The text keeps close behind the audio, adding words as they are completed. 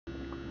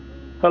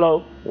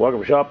Hello, welcome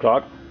to Shop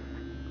Talk.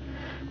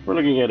 We're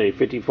looking at a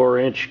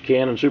 54-inch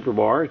Canon Super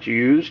Bar. It's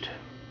used.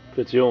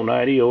 Fits the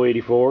 090,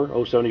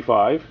 084,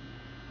 075.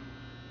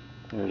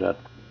 There's that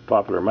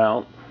popular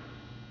mount.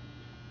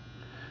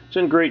 It's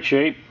in great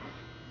shape.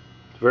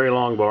 It's a very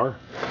long bar.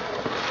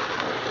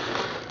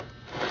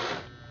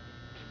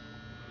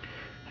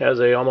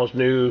 Has a almost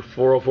new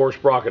 404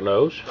 sprocket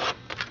nose.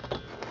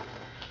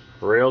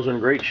 Rails in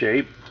great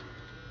shape.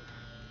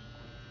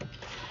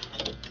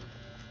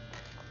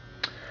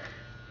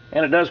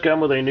 And it does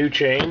come with a new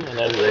chain, and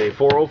that is a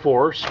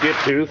 404 skip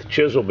tooth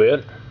chisel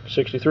bit,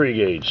 63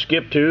 gauge.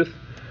 Skip tooth,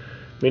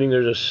 meaning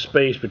there's a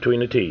space between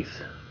the teeth.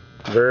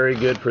 Very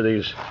good for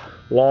these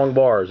long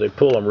bars. They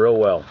pull them real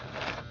well.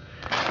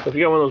 If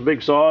you got one of those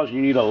big saws, you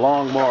need a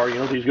long bar. You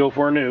know what these go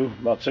for new,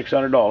 about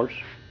 $600.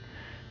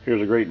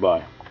 Here's a great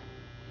buy.